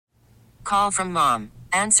Call from mom.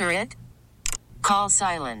 Answer it. Call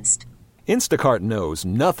silenced. Instacart knows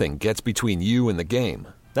nothing gets between you and the game.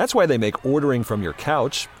 That's why they make ordering from your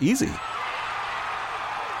couch easy.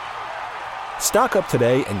 Stock up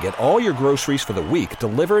today and get all your groceries for the week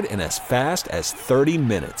delivered in as fast as 30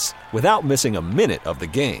 minutes without missing a minute of the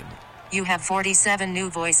game. You have 47 new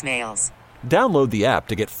voicemails. Download the app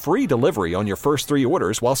to get free delivery on your first 3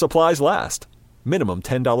 orders while supplies last. Minimum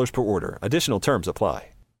 $10 per order. Additional terms apply.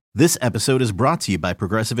 This episode is brought to you by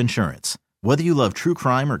Progressive Insurance. Whether you love true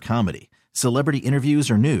crime or comedy, celebrity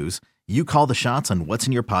interviews or news, you call the shots on what's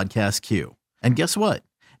in your podcast queue. And guess what?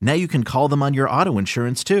 Now you can call them on your auto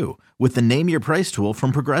insurance too with the Name Your Price tool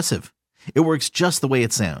from Progressive. It works just the way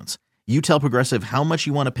it sounds. You tell Progressive how much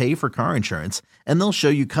you want to pay for car insurance, and they'll show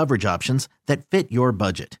you coverage options that fit your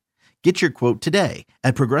budget. Get your quote today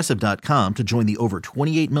at Progressive.com to join the over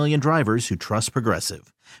 28 million drivers who trust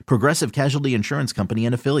Progressive. Progressive Casualty Insurance Company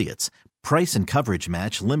and Affiliates. Price and coverage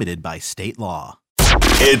match limited by state law.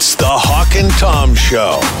 It's the Hawk and Tom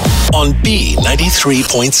Show on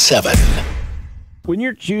B93.7. When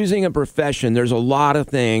you're choosing a profession, there's a lot of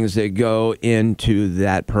things that go into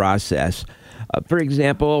that process. For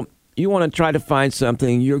example, you want to try to find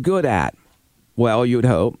something you're good at. Well, you'd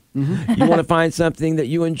hope. Mm-hmm. You want to find something that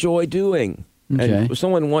you enjoy doing. Okay. And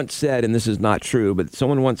someone once said, and this is not true, but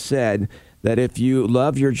someone once said that if you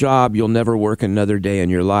love your job, you'll never work another day in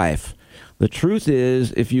your life. The truth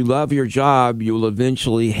is, if you love your job, you will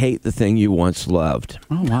eventually hate the thing you once loved.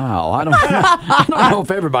 Oh, wow. I don't know if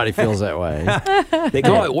everybody feels that way. They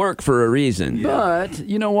call it work for a reason. But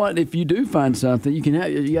you know what? If you do find something,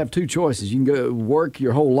 you have 2 choices. You can go work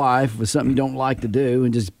your whole life with something you don't like to do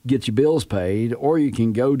and just get your bills paid, or you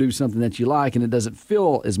can go do something that you like and it doesn't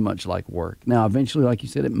feel as much like work. Now, eventually, like you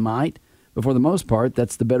said, it might. But for the most part,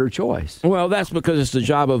 that's the better choice. Well, that's because it's the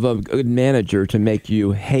job of a good manager to make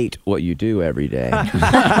you hate what you do every day.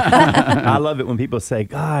 I love it when people say,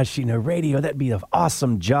 gosh, radio, that'd be an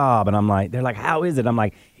awesome job. And they're like, how is it? I'm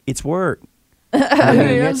like, it's work. I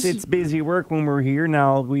mean, it's busy work when we're here.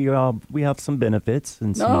 Now we have some benefits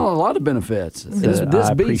and a lot of benefits. This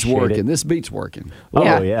beats working. It. This beats working.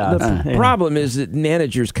 Oh yeah. The problem is that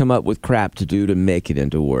managers come up with crap to do to make it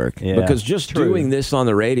into work. Yeah, because just doing this on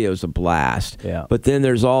the radio is a blast. Yeah. But then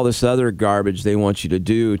there's all this other garbage they want you to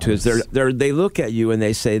do because they look at you and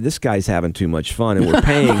they say, this guy's having too much fun and we're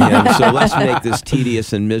paying him, so let's make this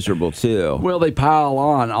tedious and miserable too. Well, they pile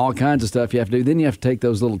on all kinds of stuff you have to do. Then you have to take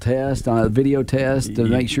those little tests on a video test to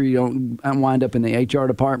make sure you don't wind up in the HR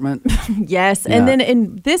department. Yes. Yeah. And then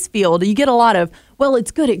in this field, you get a lot of, well,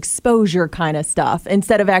 it's good exposure kind of stuff.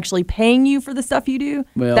 Instead of actually paying you for the stuff you do,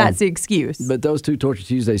 that's the excuse. But those 2 Torture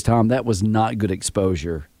Tuesdays, Tom, that was not good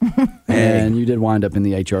exposure. And you did wind up in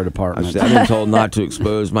the HR department. I've been told not to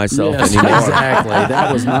expose myself anymore. Exactly.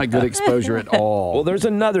 That was not good exposure at all. Well, there's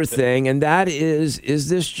another thing, and that is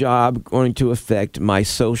this job going to affect my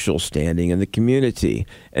social standing in the community?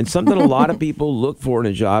 And something a lot of people look for in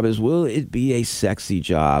a job is, will it be a sexy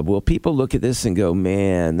job? Will people look at this and go,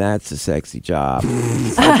 man, that's a sexy job?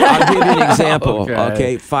 I'll give you an example.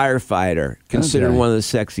 Okay, firefighter, considered one of the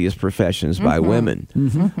sexiest professions by women.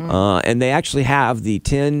 And they actually have the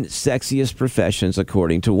 10 sexiest professions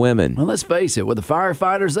according to women. Well, let's face it, with the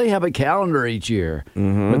firefighters, they have a calendar each year.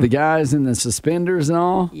 With the guys in the suspenders and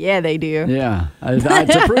all. Yeah, they do. Yeah.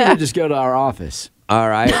 To prove it, just go to our office. All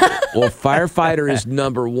right. Well, firefighter is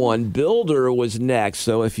number 1. Builder was next.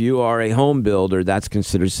 So if you are a home builder, that's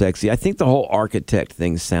considered sexy. I think the whole architect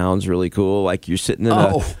thing sounds really cool. Like you're sitting in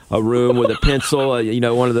a room with a pencil,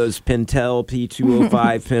 one of those Pentel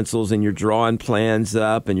P205 pencils, and you're drawing plans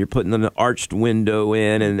up and you're putting an arched window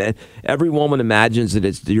in. And every woman imagines that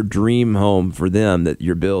it's your dream home for them that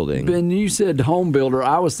you're building. Ben, you said home builder.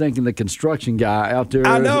 I was thinking the construction guy out there.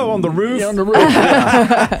 I know, on the roof. Yeah, on the roof.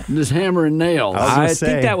 Yeah. Just hammering nails. I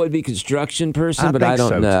think that would be construction person, but I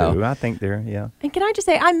don't know. Too. I think they're, yeah. And can I just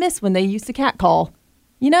say, I miss when they used to catcall.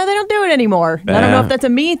 They don't do it anymore. I don't know if that's a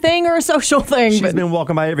me thing or a social thing. She's been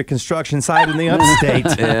walking by every construction site in the upstate.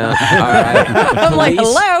 Yeah. All right. I'm like,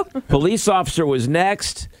 hello. Police officer was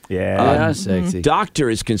next. Yeah, sexy. Doctor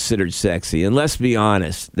is considered sexy. And let's be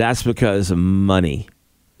honest, that's because of money.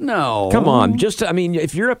 No. Come on.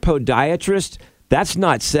 If you're a podiatrist, that's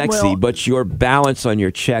not sexy, but your balance on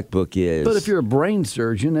your checkbook is. But if you're a brain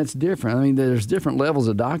surgeon, that's different. There's different levels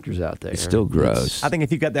of doctors out there. It's still gross. I think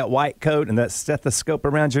if you got that white coat and that stethoscope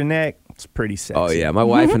around your neck, it's pretty sexy. Oh, yeah. My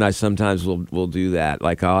wife and I sometimes will do that.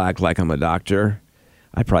 Like, I'll act like I'm a doctor.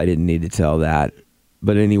 I probably didn't need to tell that.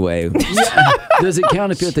 But anyway. Does it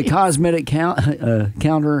count if you're at the cosmetic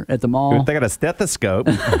counter at the mall? If they got a stethoscope.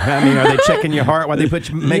 I mean, are they checking your heart while they put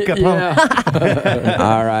your makeup on?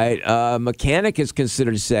 All right. Mechanic is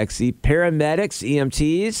considered sexy. Paramedics,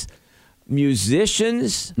 EMTs,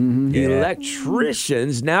 musicians,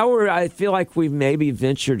 electricians. Now I feel like we've maybe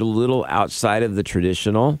ventured a little outside of the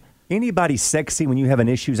traditional. Anybody's sexy when you have an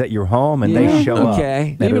issues at your home and they show up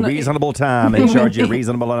at a reasonable time and charge you a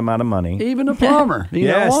reasonable amount of money. Even a plumber. You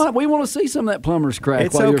know what? We want to see some of that plumber's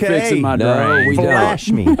crack while you're fixing my drain. We Flash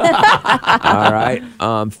me. All right.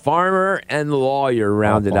 Farmer and lawyer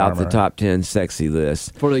rounded out the top 10 sexy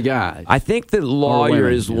list. For the guys. I think that lawyer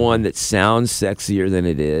is one that sounds sexier than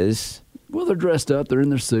it is. Well, they're dressed up. They're in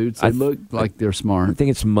their suits. They look like they're smart. I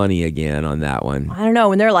think it's money again on that one. I don't know.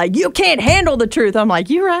 When they're like, you can't handle the truth. I'm like,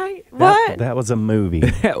 you right? What? That was a movie.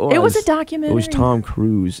 It was a documentary. It was Tom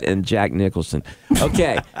Cruise and Jack Nicholson.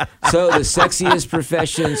 Okay. So the sexiest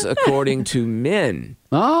professions according to men.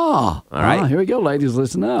 All right. Here we go, ladies.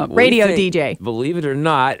 Listen up. Radio DJ. Believe it or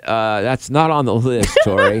not, that's not on the list,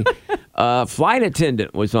 Tori. Flight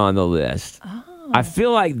attendant was on the list. Oh. I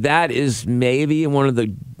feel like that is maybe one of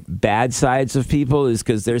the bad sides of people is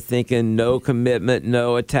because they're thinking no commitment,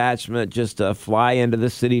 no attachment, just fly into the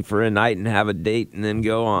city for a night and have a date and then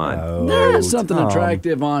go on. There's something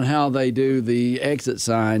attractive on how they do the exit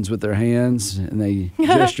signs with their hands and they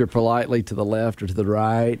gesture politely to the left or to the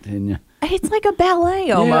right. And it's like a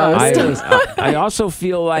ballet almost. I also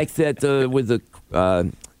feel like that with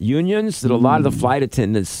the unions, that a lot of the flight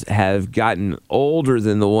attendants have gotten older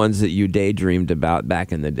than the ones that you daydreamed about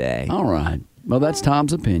back in the day. All right. Well, that's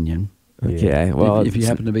Tom's opinion. Okay. Well, if you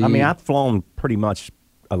happen to be, I mean, I've flown pretty much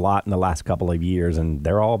a lot in the last couple of years, and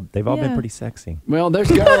they've all been pretty sexy. Well,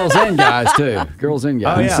 there's girls and guys too. Girls and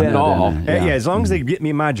guys. Oh yeah, said all. Yeah, as long as they get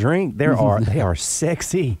me my drink, they are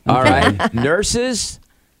sexy. All right, nurses.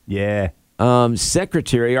 Yeah.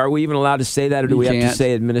 Secretary. Are we even allowed to say that, or do we have to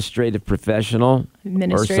say administrative professional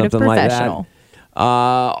or something professional. like that?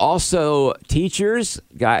 Also, teachers,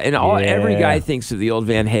 every guy thinks of the old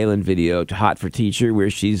Van Halen video, "Hot for Teacher," where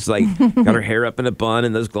she's like got her hair up in a bun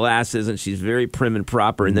and those glasses, and she's very prim and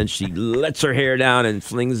proper, and then she lets her hair down and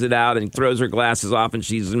flings it out and throws her glasses off, and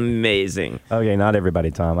she's amazing. Okay, not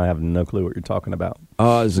everybody, Tom. I have no clue what you're talking about.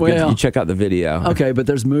 Oh, you check out the video. Okay, but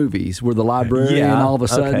there's movies where the librarian all of a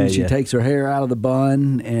sudden she takes her hair out of the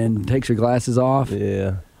bun and takes her glasses off.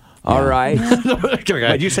 Yeah. All right.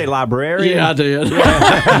 Did you say librarian? Yeah, I did.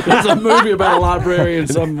 There's a movie about a librarian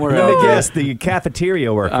somewhere Let else. me guess, the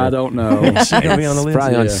cafeteria worker. I don't know. It's probably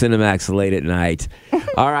on Cinemax late at night.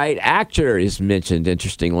 All right, actor is mentioned,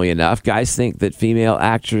 interestingly enough. Guys think that female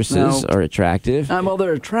actresses are attractive. Well,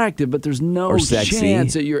 they're attractive, but there's no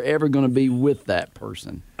chance that you're ever going to be with that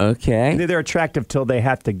person. Okay. They're attractive till they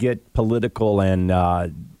have to get political and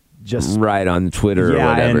just right on Twitter or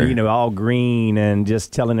whatever. And all green and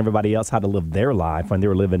just telling everybody else how to live their life when they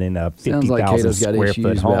were living in a 50,000 square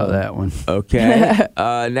foot home. About that one. Okay.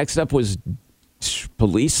 Next up was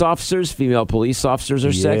police officers. Female police officers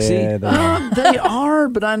are sexy. They are,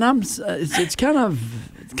 but it's kind of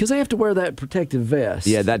because they have to wear that protective vest.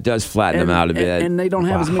 Yeah, that does flatten them out a bit, and they don't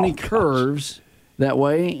have as many curves. That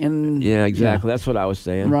way, and yeah, exactly. That's what I was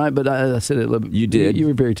saying. Right, but I said it a little bit. You did. You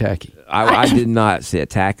were very tacky. I did not say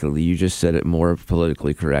it tactily. You just said it more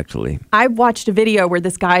politically correctly. I watched a video where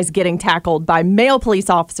this guy's getting tackled by male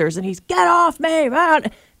police officers, and he's, "Get off me,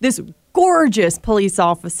 man!" This gorgeous police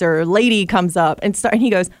officer lady comes up and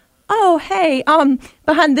he goes, "Oh, hey,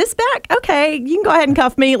 behind this back? Okay, you can go ahead and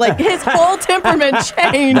cuff me." Like, his whole temperament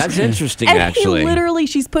changed. That's interesting, and actually. He literally,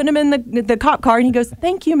 she's putting him in the cop car, and he goes,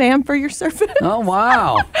 "Thank you, ma'am, for your service." Oh,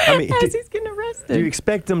 wow. I mean, as he's getting arrested. Do you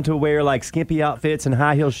expect them to wear, like, skimpy outfits and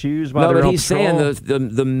high heel shoes while they're on but he's patrol?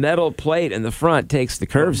 saying the metal plate in the front takes the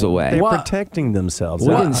curves away. They're protecting themselves.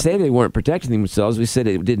 We didn't say they weren't protecting themselves. We said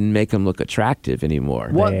it didn't make them look attractive anymore.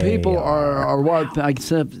 What people are what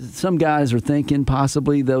some guys are thinking,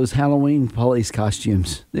 possibly those Halloween police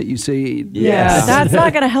costumes that you see. Yeah, that's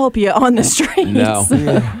not going to help you on the streets. No.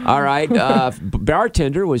 All right.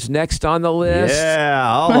 Bartender was next on the list.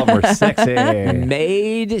 Yeah, all of them are sexy.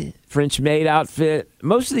 Maid, French maid outfit.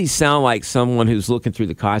 Most of these sound like someone who's looking through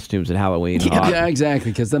the costumes at Halloween. Yeah,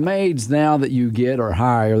 exactly. Because the maids now that you get or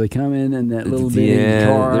hire, they come in that little bitty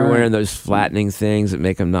car. They're wearing those flattening things that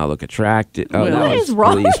make them not look attractive. Oh, what is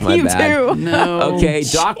wrong with you two? No. Okay,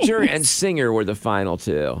 doctor and singer were the final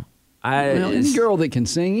two. Any girl that can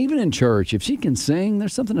sing, even in church, if she can sing,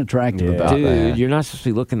 there's something attractive about dude, that. you're not supposed to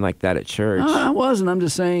be looking like that at church. I wasn't. I'm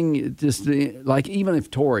just saying, like even if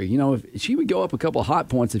Tori, if she would go up a couple of hot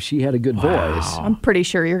points if she had a good voice. I'm pretty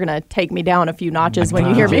sure you're going to take me down a few notches when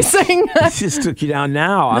you hear me sing. It just took you down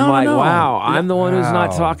now. I'm wow, I'm the one who's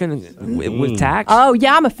not talking with tact. Oh,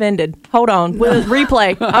 yeah, I'm offended. Hold on. With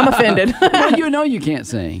replay, I'm offended. Well, you can't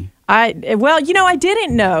sing. I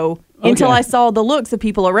didn't know until I saw the looks of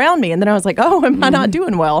people around me, and then I was like, oh, am I not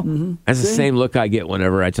doing well? That's the same look I get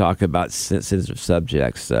whenever I talk about sensitive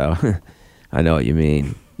subjects, so I know what you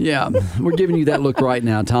mean. Yeah, we're giving you that look right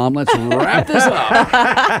now, Tom. Let's wrap this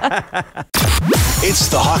up. It's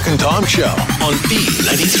the Hawk and Tom Show on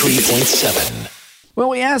B93.7. Well,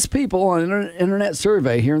 we asked people on an internet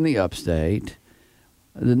survey here in the upstate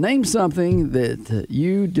to name something that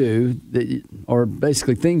you do, or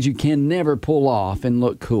basically things you can never pull off and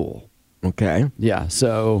look cool. Okay. Yeah,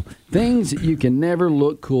 so things you can never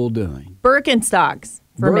look cool doing. Birkenstocks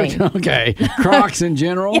for me. Okay, Crocs in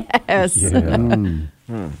general? Yes.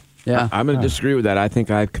 Yeah. I'm going to disagree with that. I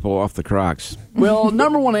think I could pull off the Crocs. Well,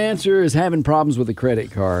 number one answer is having problems with a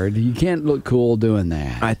credit card. You can't look cool doing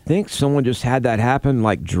that. I think someone just had that happen,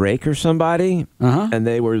 like Drake or somebody, and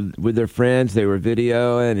they were with their friends, they were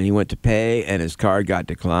videoing, and he went to pay, and his card got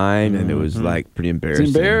declined, and it was like pretty embarrassing.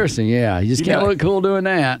 It's embarrassing, yeah. You just can't look cool doing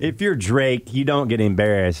that. If you're Drake, you don't get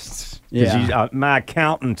embarrassed. Yeah. My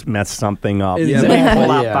accountant messed something up. Exactly, Yeah,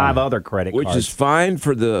 pull out yeah. 5 other credit Which cards. is fine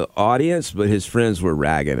for the audience, but his friends were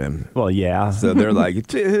ragging him. Well, yeah. So they're like,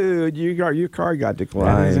 dude, your card got That is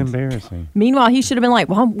declined. embarrassing. Meanwhile, he should have been like,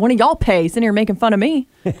 well, one of y'all pay, sitting here making fun of me.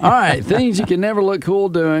 All right, things you can never look cool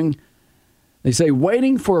doing. They say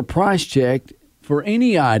waiting for a price check for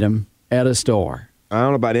any item at a store. I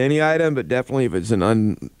don't know about any item, but definitely if it's an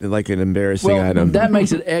embarrassing item. That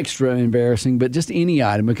makes it extra embarrassing, but just any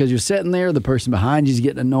item, because you're sitting there, the person behind you's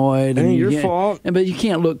getting annoyed. It ain't your fault. But you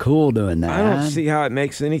can't look cool doing that. I don't see how it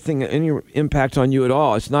makes any impact on you at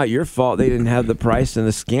all. It's not your fault they didn't have the price in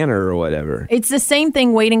the scanner or whatever. It's the same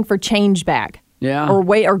thing waiting for change back. Yeah.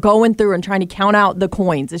 Or going through and trying to count out the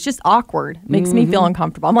coins. It's just awkward. It makes me feel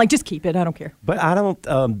uncomfortable. I'm like, just keep it. I don't care. But I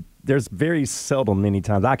don't. There's very seldom many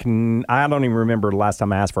times I don't even remember the last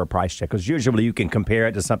time I asked for a price check, because usually you can compare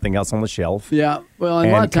it to something else on the shelf. Yeah, well,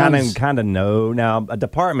 and a lot of times, kind of know. Now, a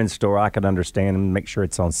department store I could understand and make sure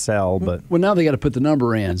it's on sale, but well, now they got to put the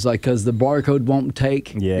number in, it's like because the barcode won't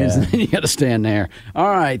take. Yeah, and you got to stand there.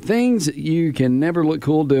 All right, things you can never look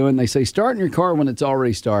cool doing. They say starting your car when it's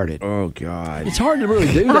already started. Oh God, it's hard to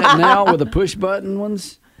really do that now with the push button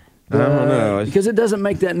ones. I don't know, because it doesn't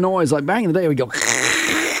make that noise like back in the day. We go.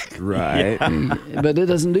 Right. But it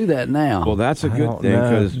doesn't do that now. Well, that's a good thing,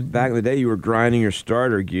 because back in the day you were grinding your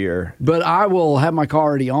starter gear. But I will have my car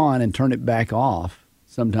already on and turn it back off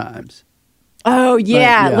sometimes. Oh,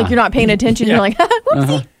 yeah. Like you're not paying attention. You're like,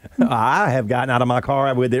 whoopsie. I have gotten out of my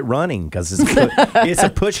car with it running because it's a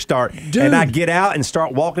push start. Dude. And I get out and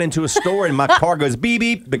start walking into a store and my car goes beep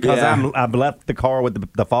beep because I've left the car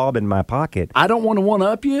with the fob in my pocket. I don't want to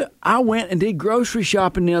one-up you. I went and did grocery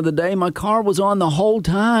shopping the other day. My car was on the whole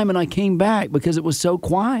time, and I came back because it was so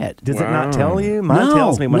quiet. Does it not tell you? Mine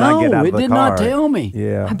tells me when I get out of the car. it did not tell me.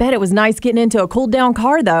 Yeah. I bet it was nice getting into a cooled down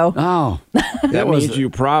car, though. Oh. That means you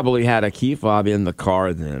probably had a key fob in the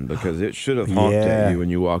car then, because it should have honked at you when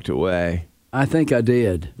you walked away. I think I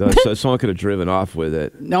did. So someone could have driven off with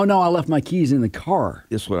it. No, I left my keys in the car.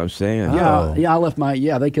 That's what I'm saying. Yeah, I left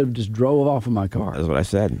they could have just drove off of my car. That's what I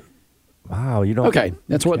said. Wow, you don't. Okay,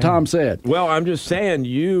 that's what Tom said. Well, I'm just saying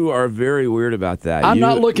you are very weird about that. I'm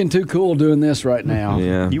not looking too cool doing this right now.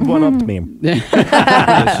 Yeah. You one-upped me.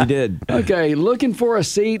 Yes, you did. Okay, looking for a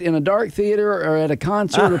seat in a dark theater or at a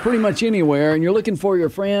concert or pretty much anywhere, and you're looking for your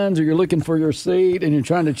friends or you're looking for your seat and you're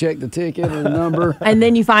trying to check the ticket or the number. And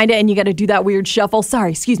then you find it and you got to do that weird shuffle.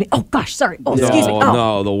 Sorry, excuse me. Oh, gosh, sorry. Oh, excuse me. Oh.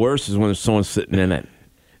 No, the worst is when someone's sitting in it.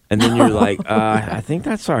 And then you're like, I think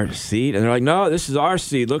that's our seat. And they're like, no, this is our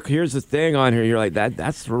seat. Look, here's the thing on here. You're like,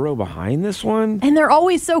 that's the row behind this one? And they're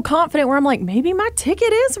always so confident where I'm like, maybe my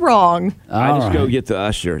ticket is wrong. I just go get the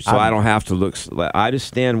usher, so I don't have to look. I just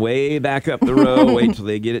stand way back up the row, wait till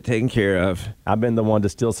they get it taken care of. I've been the one to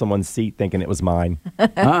steal someone's seat thinking it was mine.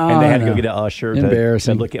 And they had to go get an usher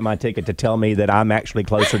to look at my ticket to tell me that I'm actually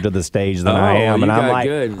closer to the stage than I am. And I'm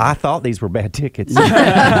like, I thought these were bad tickets. The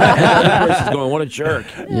other person's going, what a jerk.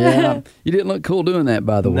 Yeah. You didn't look cool doing that,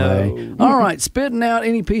 by the way. All right, spitting out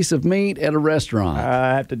any piece of meat at a restaurant.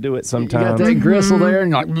 I have to do it sometimes. You got that gristle there, and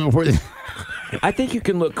you're like, I think you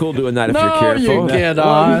can look cool doing that if No, you're careful. you cannot.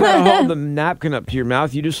 Well, you gotta hold the napkin up to your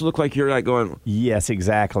mouth. You just look like you're like going. Yes,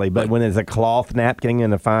 exactly. But when there's a cloth napkin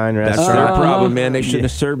in a fine That's restaurant, their problem, man. They shouldn't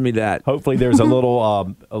have served me that. hopefully there's a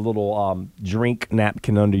little drink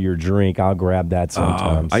napkin under your drink. I'll grab that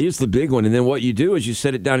sometimes. I use the big one, and then what you do is you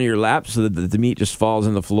set it down in your lap so that the meat just falls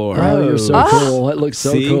on the floor. Oh, you're so cool. That looks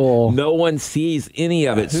so See? cool. No one sees any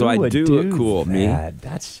of it, so I would do look cool. Me? that?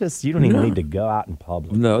 That's just, you don't even need to go out in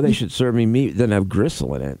public. No, they should serve me meat that have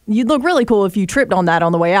gristle in it. You'd look really cool if you tripped on that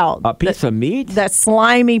on the way out. A piece of meat? That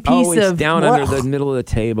slimy piece Oh, it's of down under the middle of the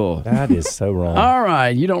table. That is so wrong. All right,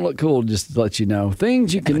 you don't look cool, just to let you know.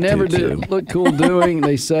 Things you can never do look cool doing.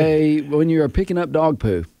 They say when you are picking up dog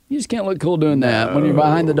poo. You just can't look cool doing that. When you're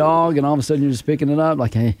behind the dog and all of a sudden you're just picking it up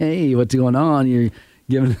like, hey, what's going on? You're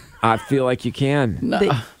giving... I feel like you can.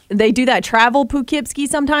 They do that travel Poughkeepsie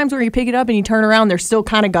sometimes where you pick it up and you turn around, they're still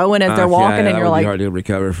kind of going as they're walking, and you're like, hard to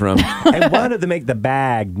recover from. And why do they make the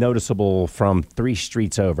bag noticeable from 3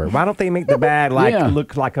 streets over? Why don't they make the bag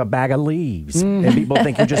look like a bag of leaves? And people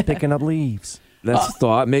think you're just picking up leaves. That's a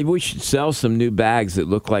thought. Maybe we should sell some new bags that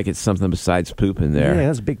look like it's something besides poop in there. Yeah,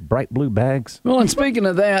 those big bright blue bags. Well, and speaking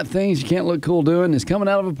of that, things you can't look cool doing is coming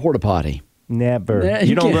out of a porta potty. Never. Yeah,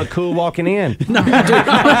 you don't can't. look cool walking in. No, but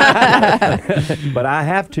I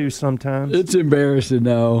have to sometimes. It's embarrassing,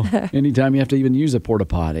 though. Anytime you have to even use a porta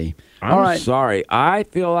potty. All I'm right. sorry. I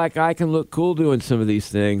feel like I can look cool doing some of these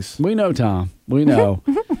things. We know, Tom. We know.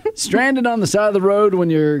 Stranded on the side of the road when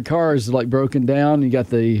your car is like broken down, you got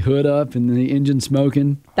the hood up and the engine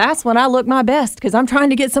smoking. that's when I look my best because I'm trying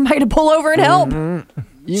to get somebody to pull over and help.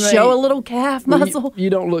 You Show a little calf muscle.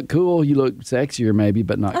 You don't look cool. You look sexier, maybe,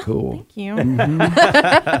 but not cool. Thank you.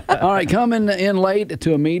 All right, coming in late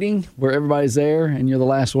to a meeting where everybody's there and you're the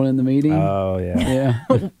last one in the meeting. Oh, yeah.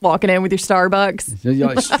 Yeah. Walking in with your Starbucks. So you're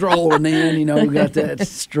like strolling in, got that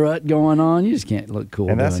strut going on. You just can't look cool.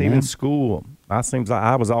 And that's doing even that. school. I seems like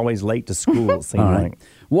I was always late to school. It seemed All right. like.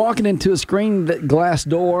 Walking into a screen glass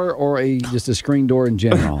door or just a screen door in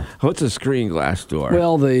general. What's a screen glass door?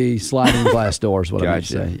 Well, the sliding glass door is what I would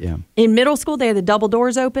Gotcha. say. Yeah. In middle school, they had the double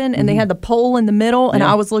doors open and they had the pole in the middle, and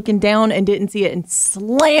Yeah. I was looking down and didn't see it and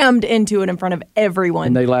slammed into it in front of everyone.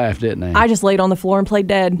 And they laughed, didn't they? I just laid on the floor and played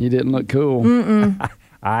dead. You didn't look cool.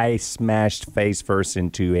 I smashed face first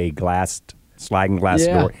into a sliding glass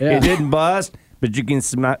Yeah, door. yeah. It didn't bust, but you can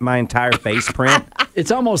see my entire face print. It's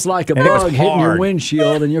almost like a And it was bug hitting your hard.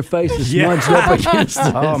 windshield and your face is Yeah. smudged up against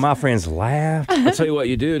it. Oh, my friends laughed. I'll tell you what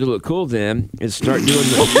you do to look cool then is start doing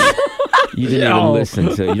the... You didn't even listen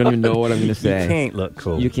to it. You don't even know what I'm going to say. You can't look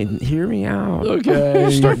cool. You can hear me out. Okay.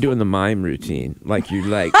 Start doing the mime routine. Like you're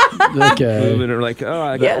like Okay. moving or like, oh,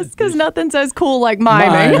 I got Yes, because nothing says cool like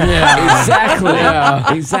miming. Yeah. Exactly.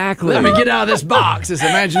 Yeah. Exactly. Let me get out of this box, this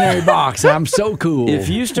imaginary box. I'm so cool. If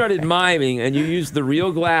you started miming and you used the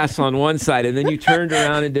real glass on one side and then you turned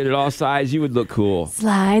around and did it all sides, you would look cool.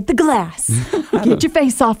 Slide the glass. Get your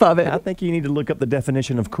face off of I it. think you need to look up the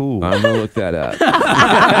definition of cool. I'm going to look that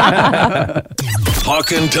up.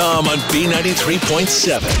 Hawk and Tom on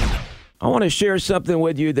B93.7. I want to share something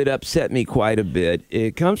with you that upset me quite a bit.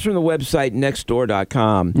 It comes from the website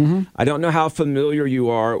nextdoor.com. I don't know how familiar you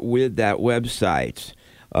are with that website,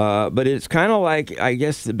 but it's kind of like, I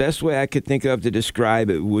guess the best way I could think of to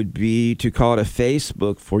describe it would be to call it a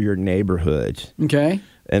Facebook for your neighborhood. Okay.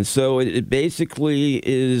 And so it basically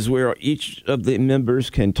is where each of the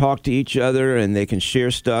members can talk to each other and they can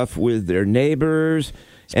share stuff with their neighbors.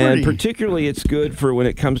 And particularly it's good for when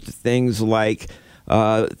it comes to things like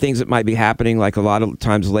things that might be happening. Like a lot of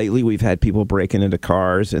times lately, we've had people breaking into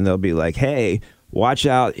cars and they'll be like, hey, watch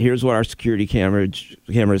out. Here's what our security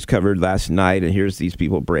cameras covered last night. And here's these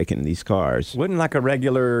people breaking these cars. Wouldn't like a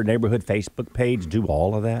regular neighborhood Facebook page do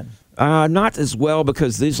all of that? Not as well,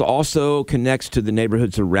 because this also connects to the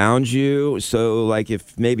neighborhoods around you. So, like,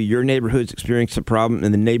 if maybe your neighborhood's experiencing a problem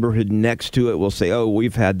and the neighborhood next to it will say, oh,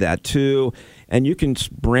 we've had that too. And you can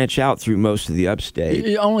branch out through most of the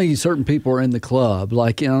upstate. Only certain people are in the club.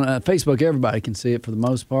 Like, Facebook, everybody can see it for the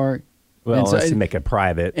most part. Well, let's make it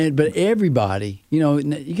private. But everybody, you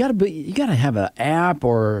got to have an app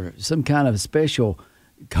or some kind of special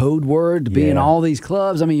code word to be in all these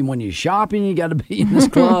clubs. I mean, when you're shopping, you got to be in this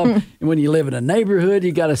club. And when you live in a neighborhood,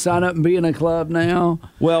 you got to sign up and be in a club now.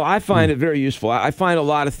 Well, I find it very useful. I find a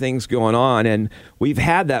lot of things going on, and we've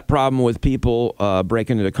had that problem with people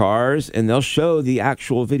breaking into cars, and they'll show the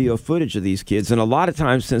actual video footage of these kids. And a lot of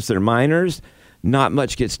times, since they're minors, not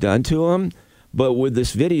much gets done to them. But with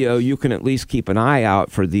this video, you can at least keep an eye out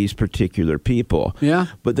for these particular people. Yeah.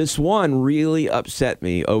 But this one really upset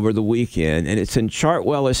me over the weekend, and it's in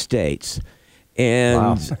Chartwell Estates. And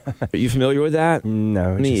Wow. are you familiar with that?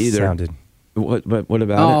 No, it Me just either. sounded... What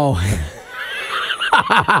about it?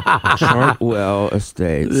 Chartwell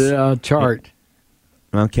Estates. Yeah, chart.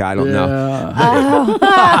 Okay, I don't know.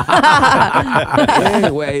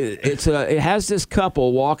 Anyway, it has this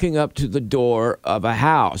couple walking up to the door of a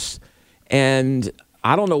house, and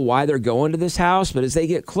I don't know why they're going to this house, but as they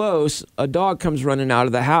get close, a dog comes running out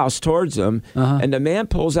of the house towards them, and the man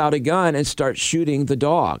pulls out a gun and starts shooting the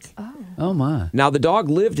dog. Oh my! Now the dog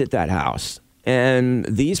lived at that house, and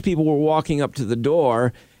these people were walking up to the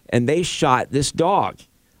door, and they shot this dog.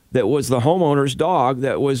 That was the homeowner's dog and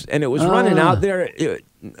it was running out there.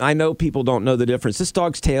 I know people don't know the difference. This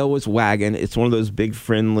dog's tail was wagging. It's one of those big,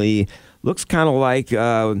 friendly, looks kind of like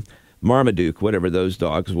Marmaduke, whatever those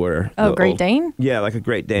dogs were. Oh, Great Dane? Yeah, like a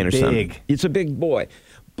Great Dane or something. It's a big boy.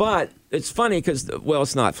 But it's funny because, well,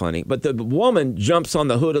 it's not funny, but the woman jumps on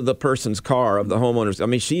the hood of the person's car, of the homeowner's. I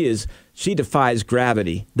mean, she defies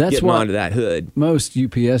gravity. That's getting what onto that hood. Most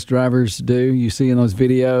UPS drivers do. You see in those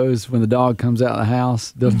videos when the dog comes out of the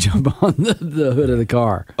house, they'll jump on the hood of the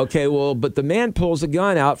car. Okay, well, but the man pulls a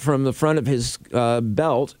gun out from the front of his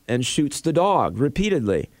belt and shoots the dog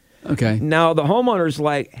repeatedly. Okay. Now, the homeowner's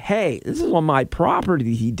like, hey, this is on my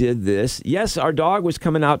property. He did this. Yes, our dog was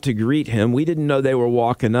coming out to greet him. We didn't know they were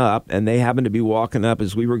walking up, and they happened to be walking up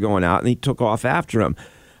as we were going out, and he took off after him.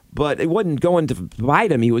 But it wasn't going to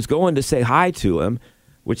bite him. He was going to say hi to him,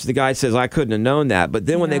 which the guy says, I couldn't have known that. But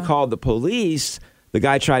then when they called the police, the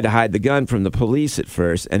guy tried to hide the gun from the police at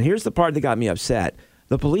first. And here's the part that got me upset.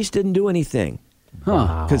 The police didn't do anything.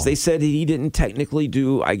 Because they said he didn't technically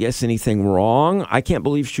do, I guess, anything wrong. I can't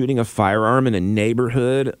believe shooting a firearm in a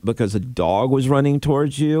neighborhood because a dog was running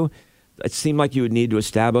towards you. It seemed like you would need to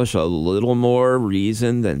establish a little more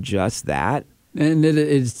reason than just that.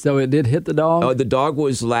 And so it did hit the dog? Oh, the dog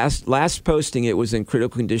was last posting. It was in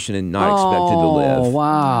critical condition and not expected to live. Oh,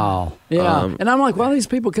 wow. Yeah. And I'm like, why are these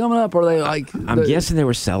people coming up? Are they like... I'm guessing they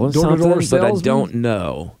were selling something, but I don't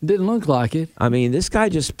know. Didn't look like it. I mean, this guy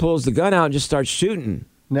just pulls the gun out and just starts shooting.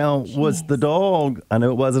 Now, was the dog, I know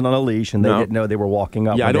it wasn't on a leash, and they didn't know they were walking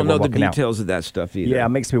up. Yeah, I don't know the out. details of that stuff either. Yeah, it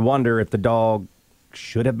makes me wonder if the dog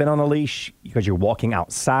should have been on a leash because you're walking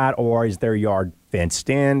outside, or is their yard fenced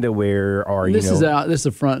in to where, or this is out. This is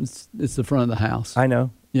the front. It's the front of the house. I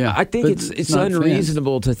know. Yeah, I think it's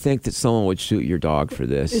unreasonable to think that someone would shoot your dog for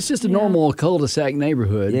this. It's just a normal cul-de-sac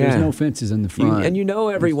neighborhood. Yeah. There's no fences in the front. And you know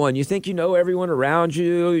everyone. You think you know everyone around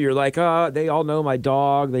you. You're like, they all know my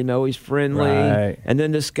dog. They know he's friendly. Right. And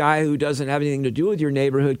then this guy who doesn't have anything to do with your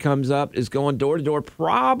neighborhood comes up, is going door to door,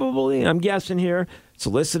 probably, I'm guessing here,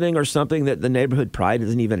 soliciting or something that the neighborhood probably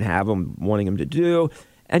doesn't even have them wanting him to do.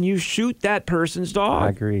 And you shoot that person's dog. I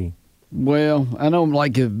agree. Well, I know,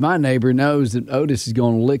 like, if my neighbor knows that Otis is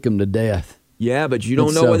going to lick him to death. Yeah, but you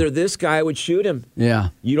don't know whether this guy would shoot him. Yeah.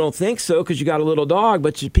 You don't think so because you got a little dog,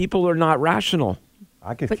 but people are not rational.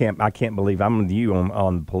 I can't believe I'm with you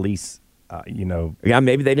on police, Yeah,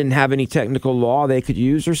 maybe they didn't have any technical law they could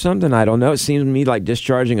use or something. I don't know. It seems to me like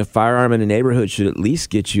discharging a firearm in a neighborhood should at least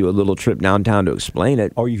get you a little trip downtown to explain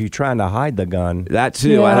it. Or if you're trying to hide the gun. That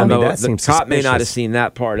too. Yeah. I don't know. That The seems cop may not have suspicious. seen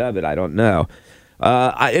that part of it. I don't know.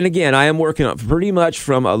 And again, I am working on pretty much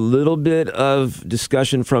from a little bit of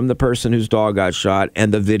discussion from the person whose dog got shot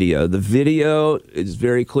and the video. The video is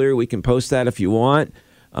very clear. We can post that if you want.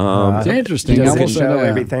 It's interesting. Does I will it say show that.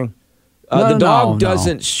 everything? The dog No.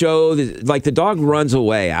 doesn't show the dog runs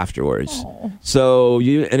away afterwards. So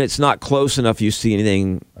and it's not close enough. You see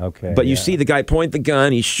anything? Okay, But you yeah. see the guy point the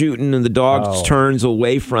gun. He's shooting, and the dog turns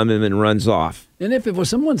away from him and runs off. And if it was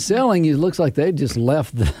someone selling, it looks like they just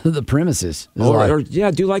left the premises. It's Or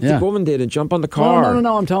like- do like Yeah. the woman did and jump on the car.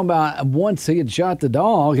 No. I'm talking about once he had shot the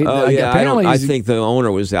dog. Oh yeah, apparently I he's- think the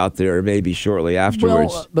owner was out there maybe shortly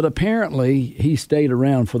afterwards. Well, but apparently he stayed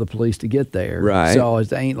around for the police to get there. Right. So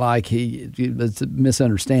it ain't like it's a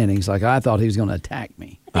misunderstanding. It's like I thought he was going to attack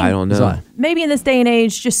me. I don't It's know. like, Maybe in this day and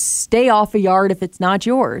age, just stay off a yard if it's not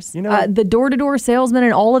yours. The door-to-door salesman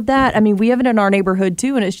and all of that. I mean, we have it in our neighborhood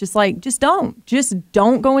too, and it's just like, just don't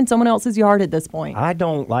go in someone else's yard at this point. I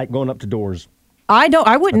don't like going up to doors I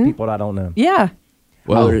of wouldn't. people I don't know. Yeah.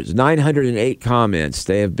 Well, there's 908 comments.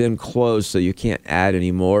 They have been closed, so you can't add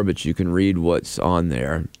any more, but you can read what's on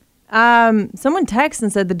there. Someone texted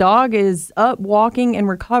and said the dog is up, walking, and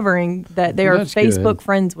recovering. That they are That's Facebook good.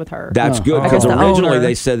 friends with her. That's good I because guess the originally owner-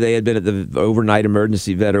 they said they had been at the overnight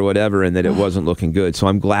emergency vet or whatever, and that it wasn't looking good. So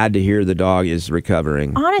I'm glad to hear the dog is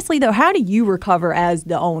recovering. Honestly, though, how do you recover as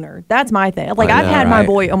the owner? That's my thing. Like, I I've know, had my right?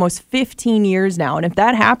 boy almost 15 years now, and if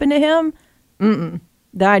that happened to him,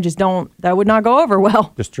 that I just don't. That would not go over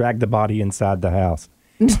well. Just drag the body inside the house.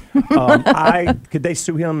 Could they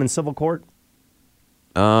sue him in civil court?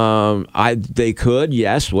 They could,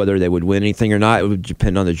 yes. Whether they would win anything or not, it would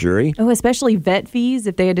depend on the jury. Oh, especially vet fees.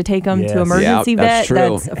 If they had to take them Yes. to emergency Yeah, that's vet,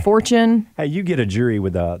 true. that's a fortune. Hey, you get a jury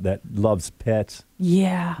with that loves pets,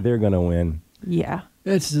 Yeah. they're going to win. Yeah.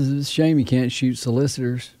 It's a shame you can't shoot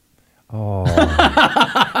solicitors. Oh,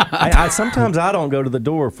 I sometimes I don't go to the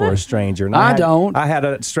door for a stranger. And I don't. I had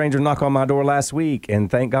a stranger knock on my door last week,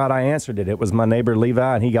 and thank God I answered it. It was my neighbor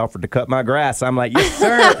Levi, and he offered to cut my grass. I'm like, yes,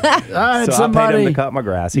 sir. I had so somebody, I paid him to cut my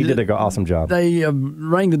grass. He did an awesome job. They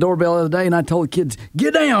rang the doorbell the other day, and I told the kids,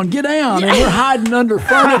 get down. And we're hiding under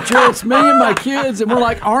furniture. It's me and my kids, and we're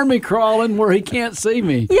like army crawling where he can't see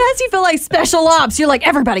me. Yes, you feel like special ops. You're like,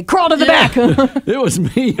 everybody crawl to the back. It was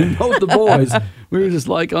me and both the boys. We were just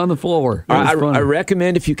like on the floor. I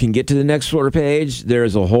recommend if you can get to the next floor page,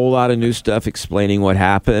 there's a whole lot of new stuff explaining what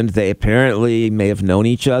happened. They apparently may have known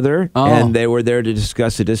each other, and they were there to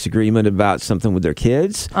discuss a disagreement about something with their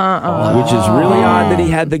kids, which is really odd that he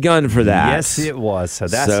had the gun for that. Yes, it was. So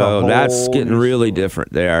that's getting really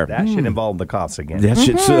different there. That should involve the cops again. That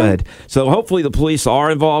shit should. So hopefully the police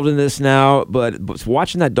are involved in this now, but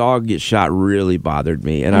watching that dog get shot really bothered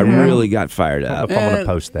me, and I really got fired up. I'm going to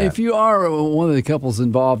post that. If you are one of the couples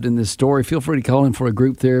involved in this story, feel free to call in for a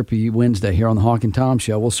group therapy Wednesday here on the Hawk and Tom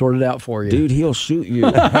Show. We'll sort it out for you. Dude, he'll shoot you.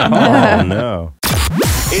 Oh, no.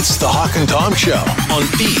 It's the Hawk and Tom Show on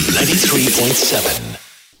B93.7.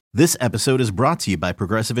 This episode is brought to you by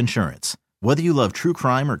Progressive Insurance. Whether you love true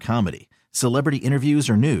crime or comedy, celebrity interviews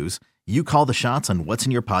or news, you call the shots on what's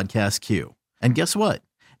in your podcast queue. And guess what?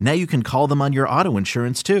 Now you can call them on your auto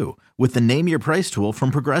insurance too with the Name Your Price tool from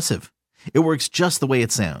Progressive. It works just the way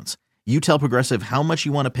it sounds. You tell Progressive how much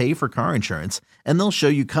you want to pay for car insurance, and they'll show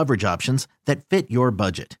you coverage options that fit your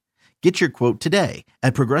budget. Get your quote today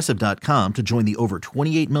at Progressive.com to join the over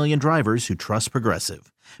 28 million drivers who trust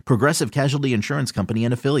Progressive. Progressive Casualty Insurance Company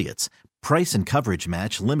and Affiliates. Price and coverage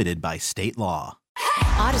match limited by state law.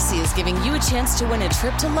 Odyssey is giving you a chance to win a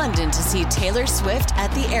trip to London to see Taylor Swift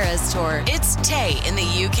at the Eras Tour. It's Tay in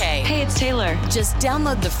the UK. Hey, it's Taylor. Just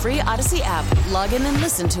download the free Odyssey app, log in and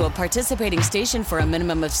listen to a participating station for a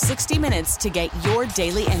minimum of 60 minutes to get your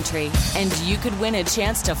daily entry. And you could win a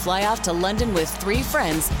chance to fly off to London with 3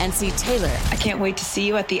 friends and see Taylor. I can't wait to see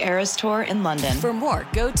you at the Eras Tour in London. For more,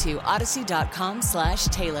 go to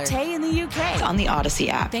odyssey.com/Taylor. Tay in the UK. On the Odyssey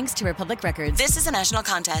app. Thanks to Republic Records. This is a national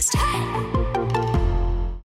contest.